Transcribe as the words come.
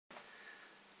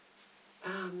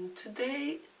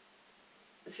Today,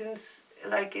 since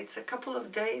like it's a couple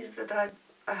of days that I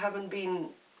haven't been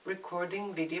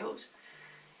recording videos,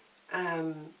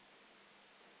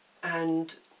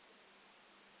 and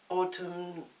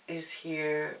autumn is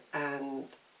here and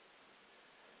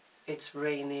it's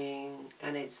raining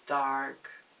and it's dark,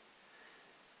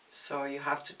 so you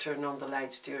have to turn on the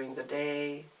lights during the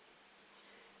day,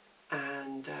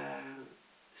 and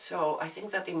so I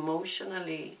think that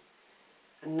emotionally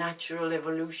a natural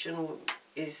evolution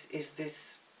is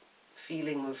this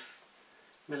feeling of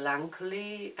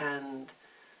melancholy and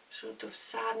sort of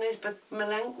sadness, but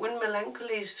when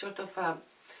melancholy is sort of a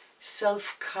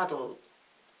self-cuddle,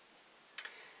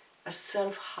 a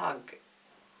self-hug.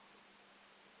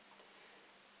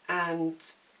 And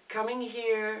coming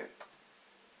here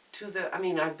to the,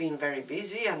 I've been very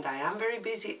busy and I am very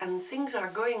busy and things are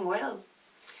going well.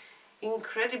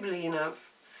 Incredibly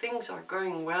enough, things are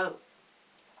going well.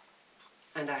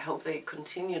 And I hope they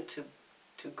continue to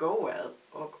go well.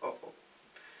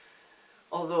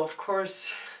 Although, of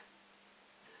course,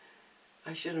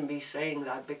 I shouldn't be saying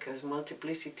that because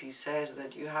multiplicity says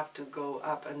that you have to go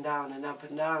up and down and up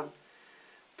and down.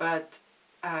 But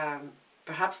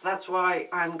perhaps that's why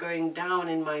I'm going down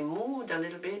in my mood a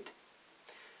little bit.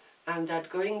 And that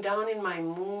going down in my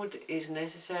mood is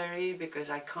necessary because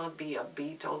I can't be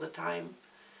upbeat all the time.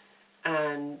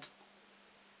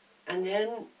 And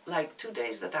then, like 2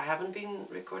 days that I haven't been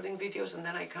recording videos, and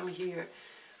then I come here,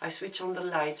 I switch on the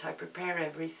lights, I prepare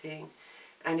everything,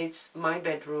 and it's my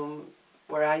bedroom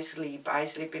where I sleep. I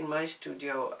sleep in my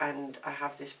studio, and I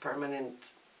have this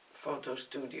permanent photo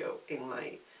studio in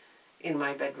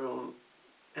my bedroom.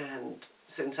 And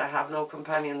since I have no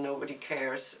companion, nobody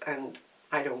cares, and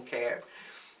I don't care,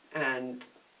 and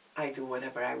I do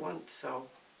whatever I want. So.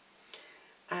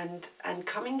 And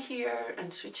coming here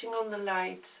and switching on the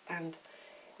lights, and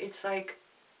it's like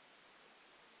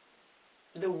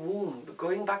the womb,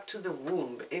 going back to the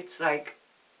womb. It's like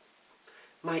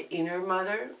my inner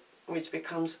mother, which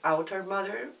becomes outer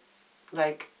mother.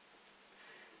 Like,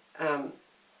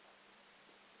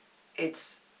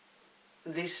 it's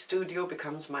this studio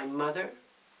becomes my mother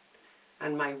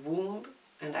and my womb,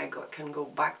 and I can go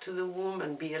back to the womb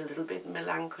and be a little bit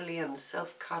melancholy and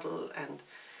self-cuddle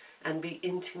and be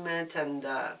intimate, and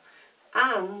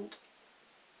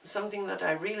something that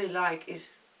I really like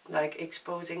is like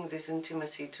exposing this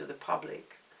intimacy to the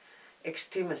public,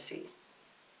 extimacy.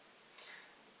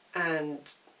 And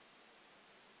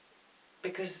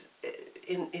because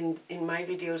in my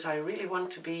videos I really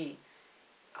want to be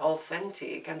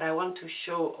authentic, and I want to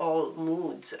show all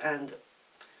moods, and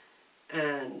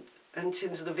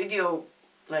since the video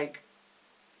like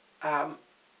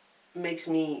makes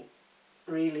me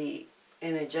really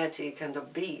energetic and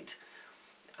upbeat,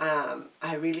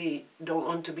 I really don't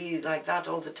want to be like that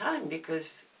all the time,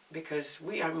 because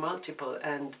we are multiple,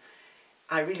 and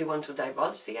I really want to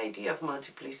divulge the idea of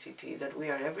multiplicity, that we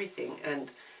are everything,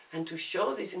 and to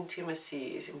show this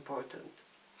intimacy is important.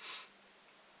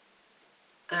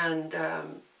 And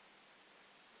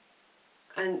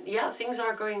yeah, things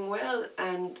are going well,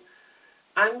 and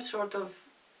I'm sort of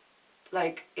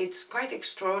like, it's quite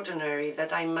extraordinary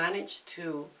that I managed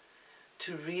to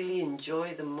really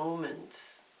enjoy the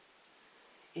moments,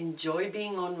 enjoy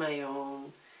being on my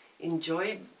own,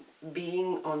 enjoy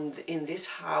being in this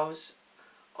house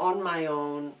on my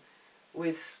own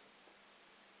with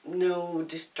no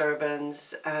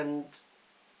disturbance, and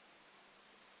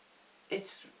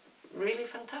it's really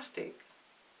fantastic.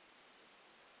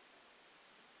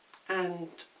 And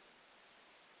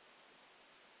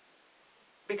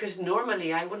because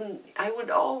normally I would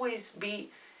always be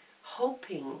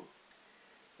hoping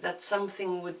that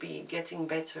something would be getting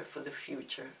better for the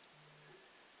future.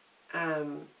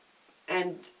 And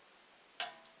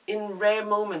in rare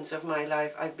moments of my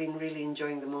life, I've been really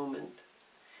enjoying the moment.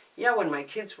 Yeah, when my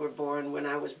kids were born, when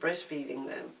I was breastfeeding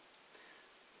them.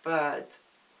 But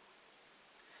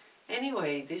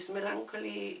anyway, this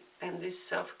melancholy and this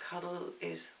self-cuddle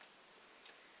is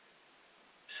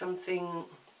something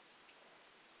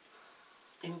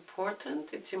important.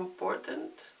 It's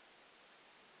important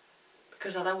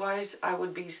because otherwise I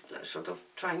would be sort of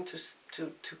trying to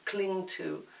cling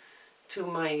to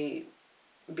my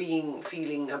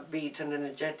feeling upbeat and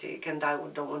energetic, and I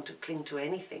don't want to cling to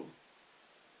anything.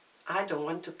 I don't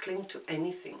want to cling to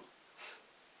anything.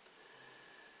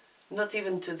 Not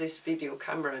even to this video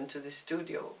camera and to the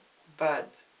studio,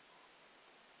 but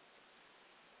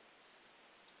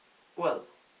well,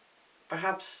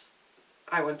 perhaps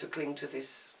I want to cling to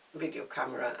this video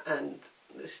camera and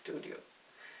the studio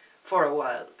for a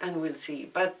while, and we'll see.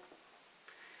 But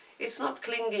it's not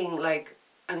clinging like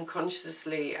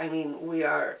unconsciously, I mean,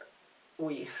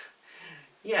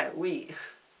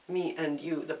 me and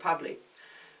you, the public,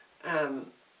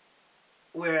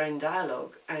 we're in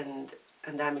dialogue, and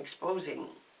I'm exposing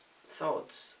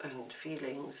thoughts and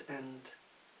feelings and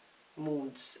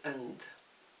moods, and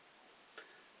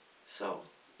so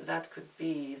that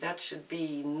should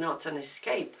be not an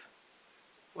escape.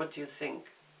 What do you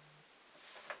think?